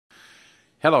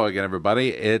Hello again, everybody.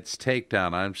 It's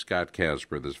Takedown. I'm Scott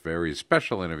Casper. This very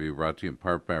special interview brought to you in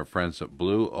part by our friends at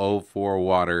Blue O4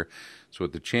 Water. It's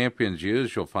what the champions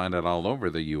use. You'll find it all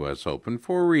over the U.S. Open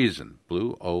for a reason.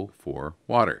 Blue O4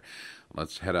 Water.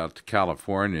 Let's head out to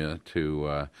California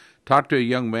to talk to a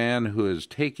young man who is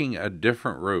taking a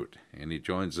different route. And he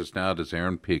joins us now. It is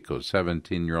Aaron Pico,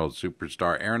 17-year-old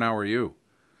superstar. Aaron, how are you?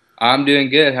 I'm doing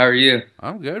good. How are you?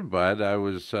 I'm good, bud. I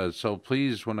was so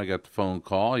pleased when I got the phone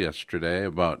call yesterday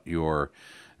about your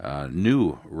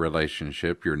new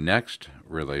relationship, your next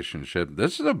relationship.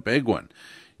 This is a big one.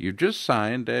 You just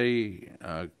signed an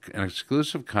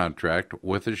exclusive contract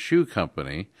with a shoe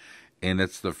company, and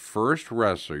it's the first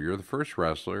wrestler. You're the first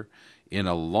wrestler in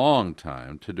a long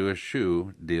time to do a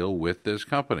shoe deal with this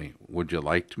company. Would you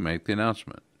like to make the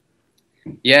announcement?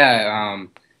 Yeah,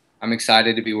 I'm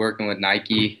excited to be working with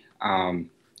Nike. I'm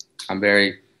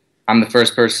the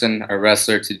first person, a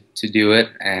wrestler, to do it,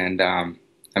 and I'm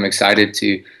excited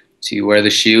to wear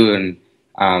the shoe.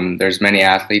 And there's many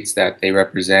athletes that they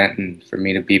represent, and for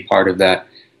me to be part of that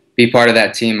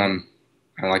team,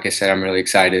 like I said, I'm really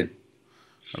excited.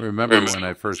 I remember when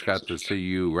I first got to see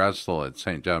you wrestle at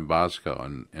St. John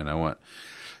Bosco, and I went,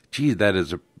 gee,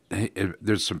 there's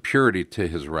some purity to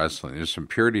his wrestling. There's some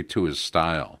purity to his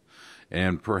style.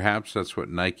 And perhaps that's what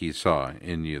Nike saw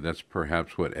in you. That's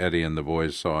perhaps what Eddie and the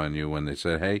boys saw in you when they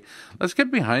said, hey, let's get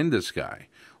behind this guy.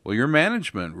 Well, your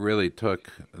management really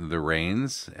took the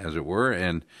reins, as it were,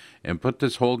 and put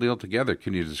this whole deal together.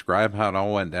 Can you describe how it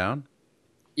all went down?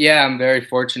 Yeah, I'm very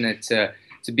fortunate to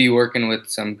be working with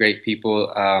some great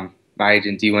people. My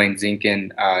agent Dwayne Zinkin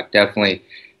definitely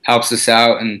helps us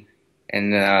out and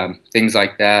things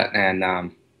like that.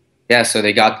 And yeah, so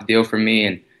they got the deal for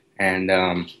me,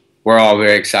 and we're all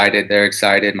very excited. They're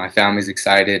excited. My family's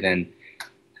excited, and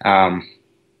well,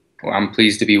 I'm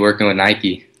pleased to be working with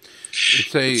Nike.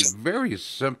 It's a very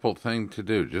simple thing to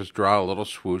do. Just draw a little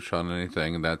swoosh on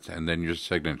anything, and then your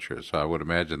signature. So I would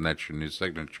imagine that's your new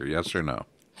signature. Yes or no?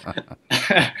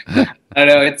 I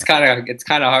know it's kind of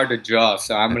hard to draw,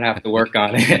 so I'm gonna have to work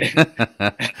on it.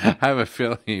 I have a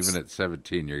feeling even at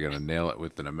 17, you're going to nail it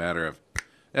within a matter of.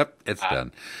 Yep, it's Uh,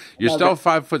 done. You're still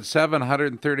 5'7",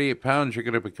 138 pounds. You're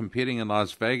going to be competing in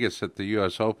Las Vegas at the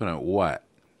U.S. Open at what?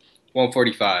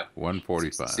 145,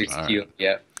 145. 66 All right. kilo.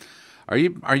 Yeah.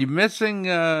 Are you missing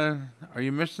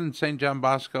St. John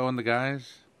Bosco and the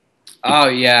guys? Oh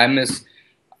yeah, I miss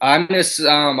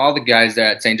all the guys there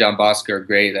at St. John Bosco are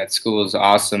great. That school is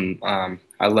awesome.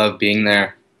 I love being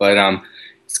there, but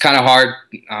it's kind of hard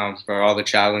for all the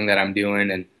traveling that I'm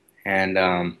doing and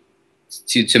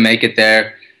to make it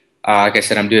there. Like I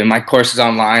said, I'm doing my courses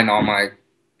online. All my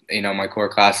core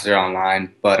classes are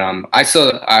online. But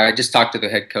I just talked to the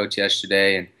head coach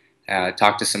yesterday and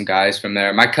talked to some guys from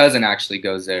there. My cousin actually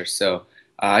goes there, so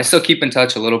I still keep in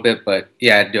touch a little bit. But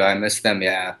yeah, do I miss them?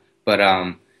 Yeah, but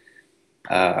uh,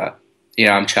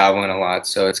 I'm traveling a lot,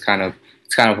 so it's kind of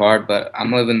hard. But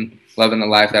I'm loving the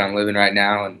life that I'm living right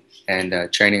now,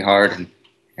 and training hard,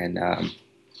 and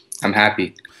I'm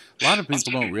happy. A lot of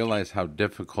people don't realize how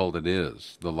difficult it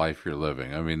is, the life you're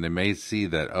living. I mean, they may see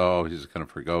that, oh, he's going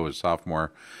to forgo his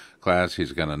sophomore class,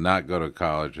 he's going to not go to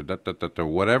college,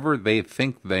 whatever they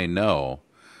think they know,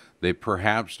 they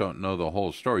perhaps don't know the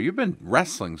whole story. You've been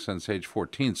wrestling since age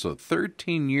 14, so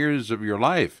 13 years of your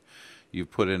life you've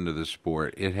put into the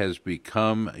sport. It has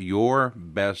become your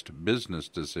best business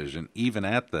decision, even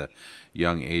at the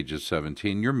young age of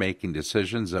 17. You're making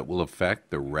decisions that will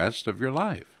affect the rest of your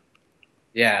life.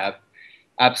 Yeah,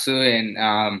 absolutely.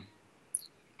 And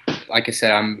like I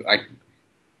said, I'm like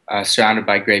surrounded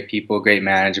by great people, great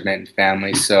management, and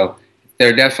family. So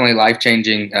they're definitely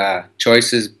life-changing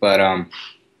choices. But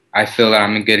I feel that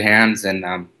I'm in good hands, and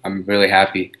I'm really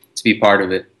happy to be part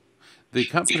of it. The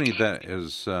company that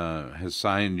has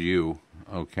signed you,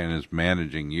 okay, and is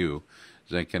managing you,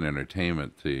 Zenkin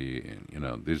Entertainment.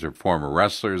 These are former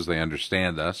wrestlers. They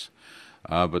understand us,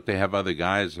 but they have other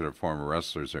guys that are former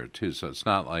wrestlers there too. So it's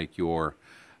not like you're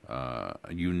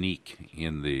unique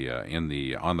in the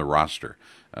on the roster.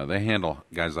 They handle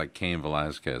guys like Cain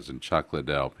Velasquez and Chuck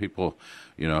Liddell, people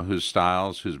whose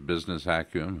styles, whose business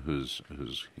acumen, whose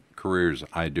careers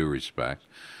I do respect.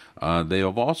 They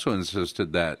have also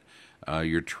insisted that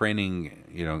your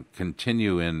training,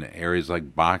 continue in areas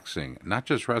like boxing, not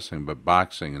just wrestling, but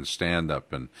boxing and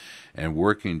stand-up and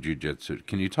working jiu-jitsu.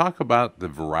 Can you talk about the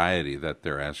variety that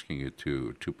they're asking you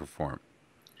to perform?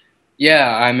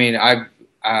 Yeah, I mean, I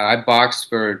boxed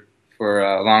for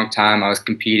a long time. I was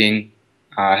competing.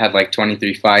 I had like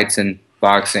 23 fights in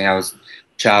boxing. I was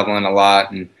traveling a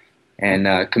lot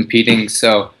and competing.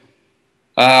 So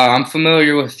I'm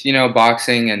familiar with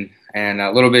boxing and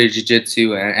a little bit of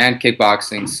jiu-jitsu and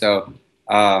kickboxing. So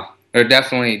they're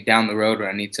definitely down the road where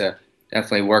I need to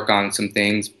definitely work on some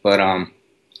things. But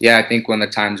yeah, I think when the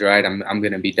time's right, I'm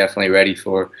going to be definitely ready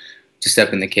to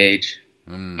step in the cage.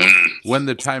 Mm. When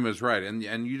the time is right,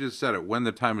 and you just said it, when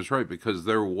the time is right, because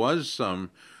there was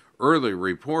some early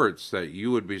reports that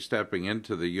you would be stepping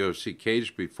into the UFC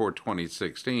cage before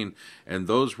 2016, and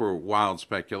those were wild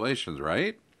speculations,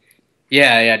 right?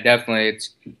 Yeah, definitely.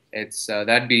 It's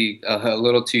that'd be a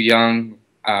little too young,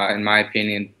 in my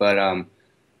opinion. But I'm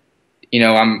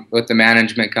with the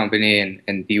management company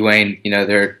and Dwayne.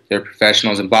 They're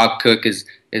professionals, and Bob Cook is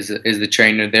the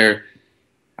trainer.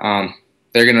 Um,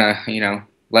 they're gonna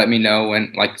let me know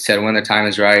when, like I said, when the time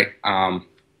is right.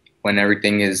 When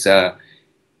everything is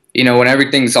when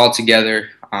everything's all together.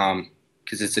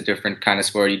 Because it's a different kind of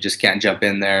sport. You just can't jump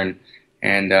in there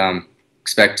and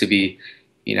expect to be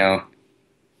you know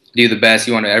do the best.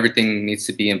 Everything needs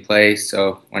to be in place.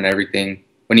 So when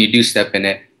you do step in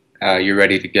it, you're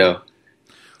ready to go.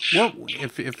 Well,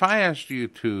 if I asked you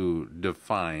to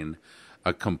define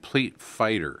a complete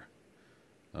fighter,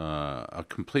 a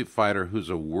complete fighter who's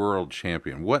a world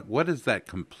champion, what does that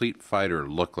complete fighter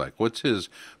look like? What's his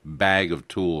bag of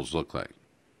tools look like?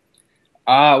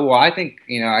 Well, I think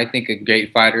a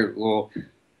great fighter will,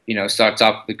 starts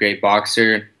off with a great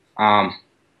boxer,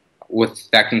 with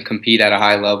that can compete at a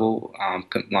high level,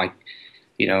 like,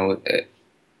 you know, uh,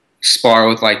 spar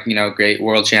with like great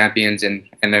world champions and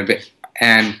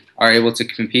are able to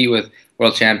compete with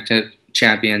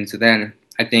champions. Then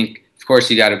I think, of course,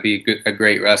 you got to be a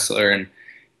great wrestler,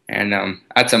 and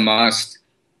that's a must.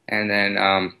 And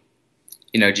then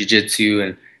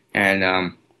jiu-jitsu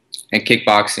and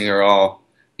kickboxing are all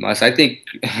must. I think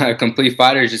a complete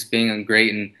fighter is just being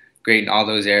great in all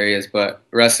those areas. But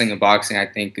wrestling and boxing, I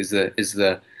think, is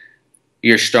the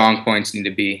your strong points need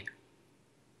to be.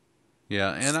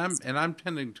 Yeah, and I'm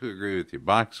tending to agree with you.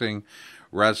 Boxing,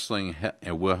 wrestling,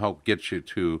 and will help get you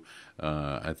to,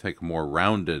 I think, a more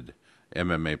rounded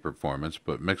MMA performance.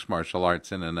 But mixed martial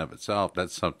arts in and of itself,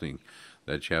 that's something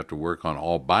that you have to work on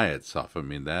all by itself. I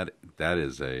mean, that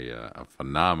is a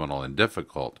phenomenal and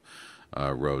difficult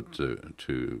road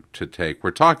to take.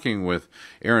 We're talking with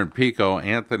Aaron Pico,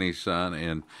 Anthony's son,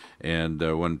 and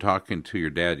when talking to your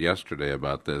dad yesterday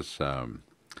about this.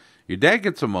 Your dad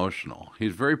gets emotional.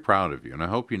 He's very proud of you, and I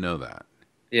hope you know that.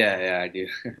 Yeah, I do.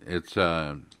 It's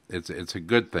a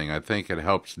good thing. I think it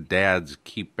helps dads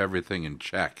keep everything in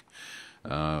check.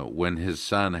 When his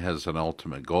son has an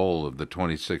ultimate goal of the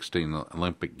 2016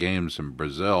 Olympic Games in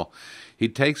Brazil, he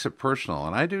takes it personal,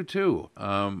 and I do too.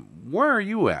 Where are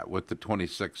you at with the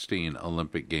 2016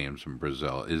 Olympic Games in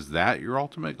Brazil? Is that your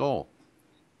ultimate goal?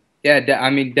 Yeah, I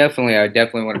mean, definitely. I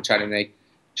definitely want to try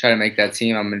to make that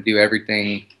team. I'm going to do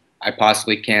everything I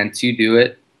possibly can to do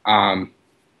it. And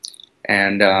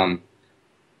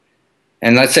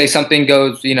and let's say something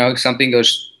goes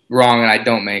wrong and I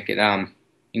don't make it.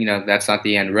 That's not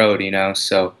the end road.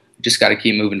 So just got to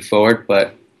keep moving forward.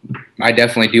 But I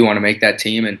definitely do want to make that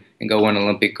team and go win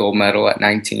Olympic gold medal at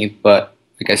 19. But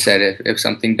like I said, if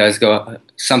does go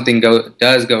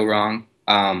wrong,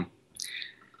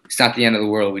 it's not the end of the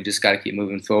world. We just got to keep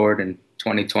moving forward. And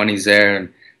 2020 is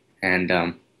there,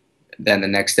 and then the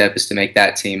next step is to make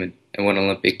that team and win an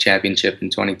Olympic championship in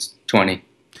 2020.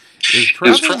 Is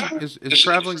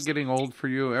traveling getting old for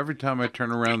you? Every time I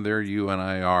turn around, there you and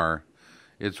I are.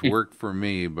 It's worked for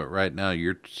me, but right now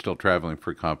you're still traveling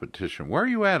for competition. Where are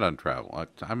you at on travel?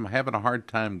 I'm having a hard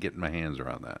time getting my hands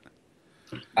around that.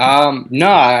 No,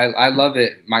 I love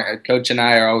it. My coach and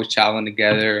I are always traveling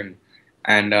together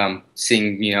and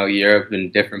seeing Europe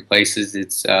and different places.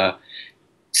 It's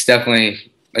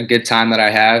definitely a good time that I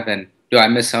have. And do I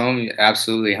miss home?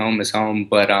 Absolutely, home is home.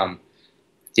 But at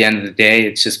the end of the day,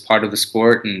 it's just part of the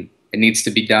sport, and it needs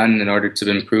to be done in order to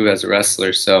improve as a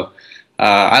wrestler. So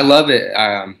I love it.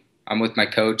 I'm with my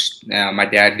coach. My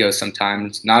dad goes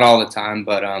sometimes, not all the time,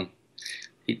 but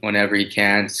whenever he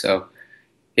can. So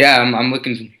yeah, I'm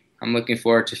looking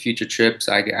forward to future trips.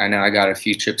 I know I got a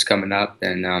few trips coming up,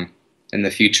 and in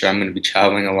the future I'm going to be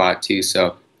traveling a lot too.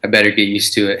 So I better get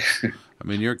used to it. I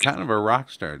mean, you're kind of a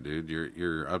rock star, dude.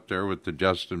 You're up there with the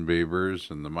Justin Biebers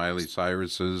and the Miley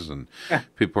Cyruses, and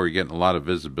people are getting a lot of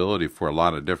visibility for a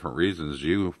lot of different reasons.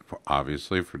 You,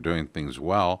 obviously, for doing things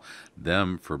well.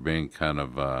 Them for being kind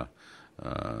of,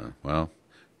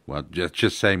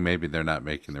 just saying maybe they're not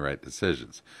making the right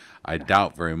decisions. I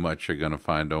doubt very much you're going to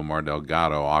find Omar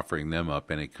Delgado offering them up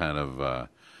any kind of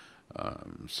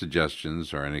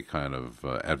suggestions or any kind of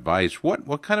advice.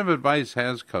 What kind of advice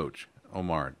has Coach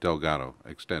Omar Delgado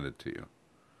extended to you?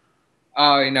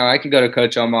 Oh, I can go to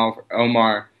Coach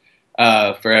Omar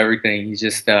for everything. He's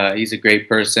a great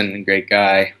person and great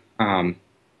guy.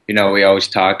 We always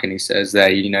talk, and he says that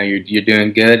you're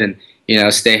doing good, and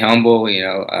stay humble.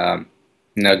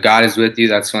 God is with you.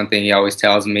 That's one thing he always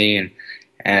tells me,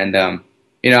 and I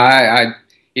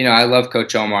love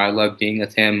Coach Omar. I love being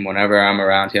with him. Whenever I'm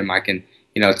around him, I can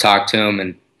talk to him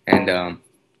and I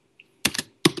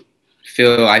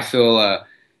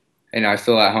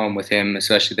feel at home with him,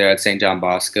 especially there at St. John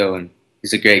Bosco, and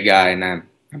he's a great guy, and I'm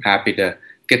happy to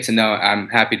get to know. I'm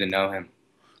happy to know him.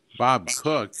 Bob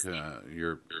Cook,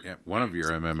 one of your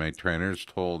MMA trainers,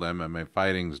 told MMA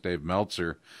Fighting's Dave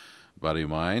Meltzer, buddy of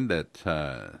mine,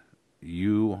 that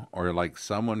you are like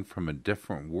someone from a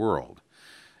different world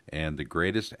and the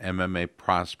greatest MMA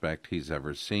prospect he's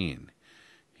ever seen.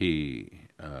 He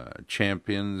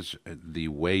champions the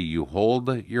way you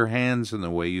hold your hands and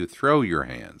the way you throw your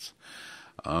hands.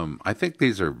 I think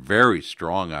these are very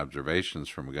strong observations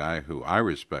from a guy who I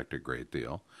respect a great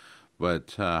deal.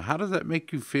 But how does that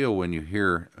make you feel when you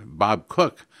hear Bob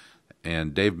Cook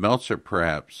and Dave Meltzer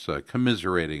perhaps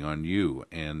commiserating on you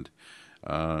and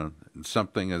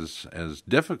something as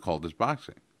difficult as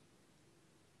boxing?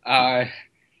 Uh,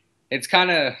 it's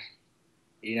kind of,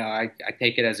 I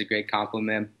take it as a great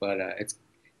compliment, but it's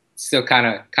still kind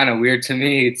of weird to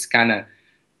me. It's kind of,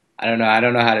 I don't know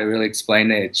how to really explain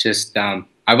it. It's just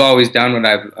I've always done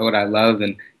what I love,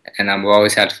 and I've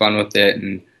always had fun with it,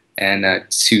 and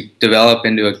to develop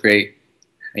into a great,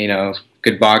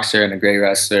 good boxer and a great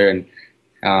wrestler, and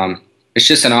it's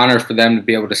just an honor for them to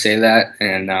be able to say that,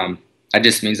 and that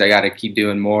just means I got to keep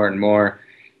doing more and more.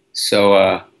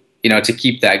 So to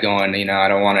keep that going, I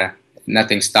don't want to.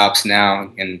 Nothing stops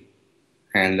now, and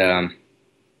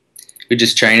we're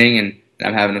just training, and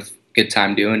I'm having a good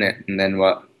time doing it. And then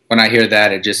when I hear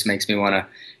that, it just makes me want to,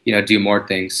 do more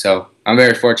things. So I'm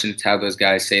very fortunate to have those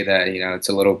guys say that. It's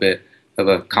a little bit of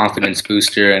a confidence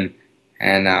booster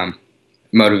and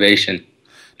motivation.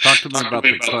 Talk to me about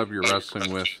the club you're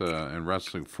wrestling with and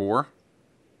wrestling for.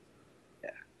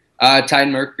 Tide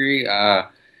Mercury,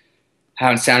 out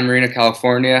in Santa Marina,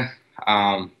 California.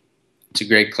 It's a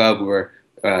great club. We're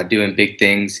doing big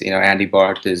things. Andy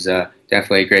Barth is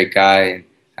definitely a great guy,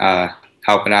 and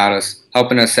helping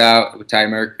us out with Tide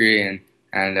Mercury,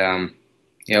 and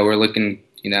we're looking.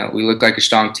 We look like a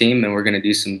strong team, and we're going to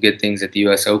do some good things at the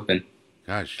U.S. Open.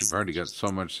 Gosh, you've already got so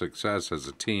much success as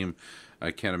a team.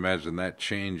 I can't imagine that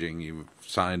changing. You've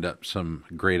signed up some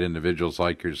great individuals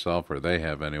like yourself, or they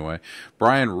have anyway.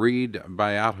 Brian Reed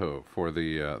Beato for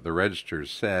the Register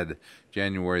said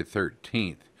January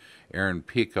 13th, Aaron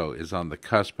Pico is on the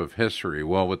cusp of history.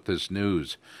 Well, with this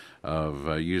news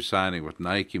of you signing with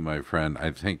Nike, my friend,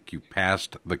 I think you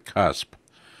passed the cusp.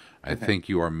 I think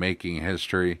you are making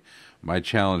history. My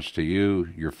challenge to you,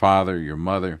 your father, your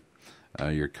mother,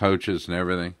 your coaches and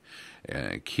everything,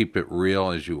 keep it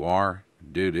real as you are.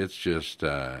 Dude, it's just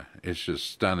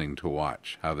stunning to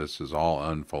watch how this is all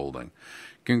unfolding.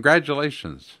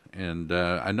 Congratulations. And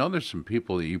I know there's some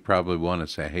people that you probably want to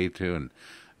say hey to and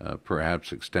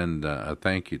perhaps extend a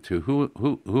thank you to.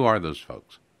 Who are those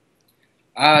folks?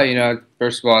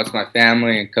 First of all, it's my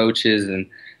family and coaches and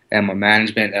my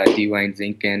management, Dwayne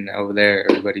Zinkin over there,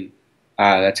 everybody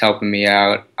that's helping me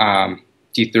out,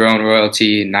 Dethrone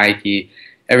Royalty, Nike,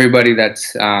 everybody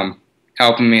that's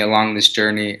helping me along this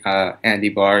journey, Andy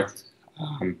Barth.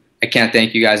 I can't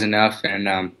thank you guys enough, and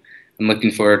I'm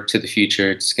looking forward to the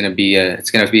future. It's gonna be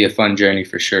a fun journey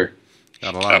for sure.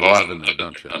 Got a lot of love in there,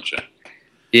 don't you?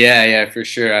 Yeah, for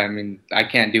sure. I mean, I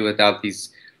can't do without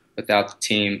the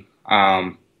team.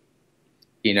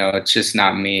 It's just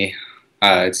not me.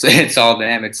 It's all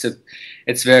them.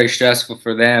 It's very stressful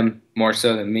for them more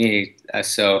so than me.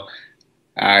 So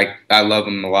I love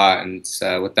them a lot, and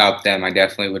without them, I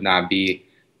definitely would not be,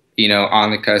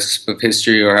 on the cusp of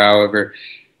history or however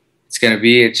it's going to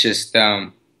be. It's just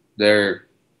they're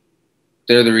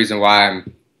the reason why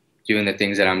I'm doing the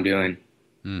things that I'm doing.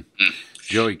 Mm.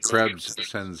 Joey Krebs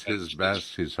sends his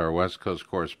best. He's our West Coast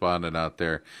correspondent out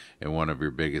there and one of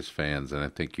your biggest fans, and I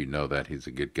think you know that. He's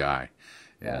a good guy.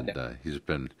 And he's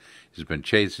been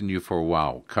chasing you for a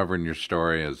while, covering your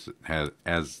story as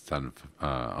it's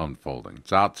unfolding.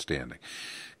 It's outstanding.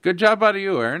 Good job out of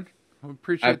you, Aaron. We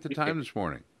appreciate the time this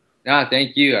morning. No,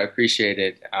 thank you. I appreciate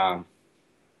it. I'm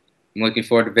looking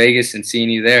forward to Vegas and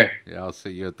seeing you there. Yeah, I'll see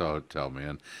you at the hotel,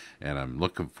 man. And I'm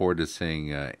looking forward to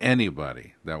seeing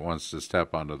anybody that wants to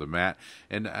step onto the mat.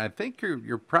 And I think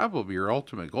your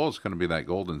ultimate goal is going to be that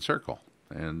golden circle.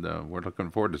 And we're looking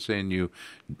forward to seeing you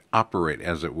operate,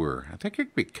 as it were. I think you're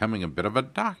becoming a bit of a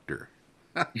doctor.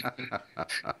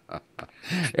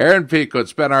 Aaron Pico,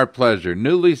 it's been our pleasure.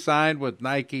 Newly signed with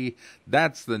Nike.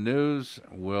 That's the news.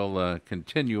 We'll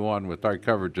continue on with our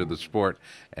coverage of the sport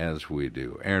as we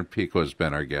do. Aaron Pico has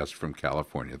been our guest from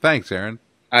California. Thanks, Aaron.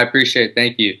 I appreciate it.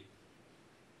 Thank you.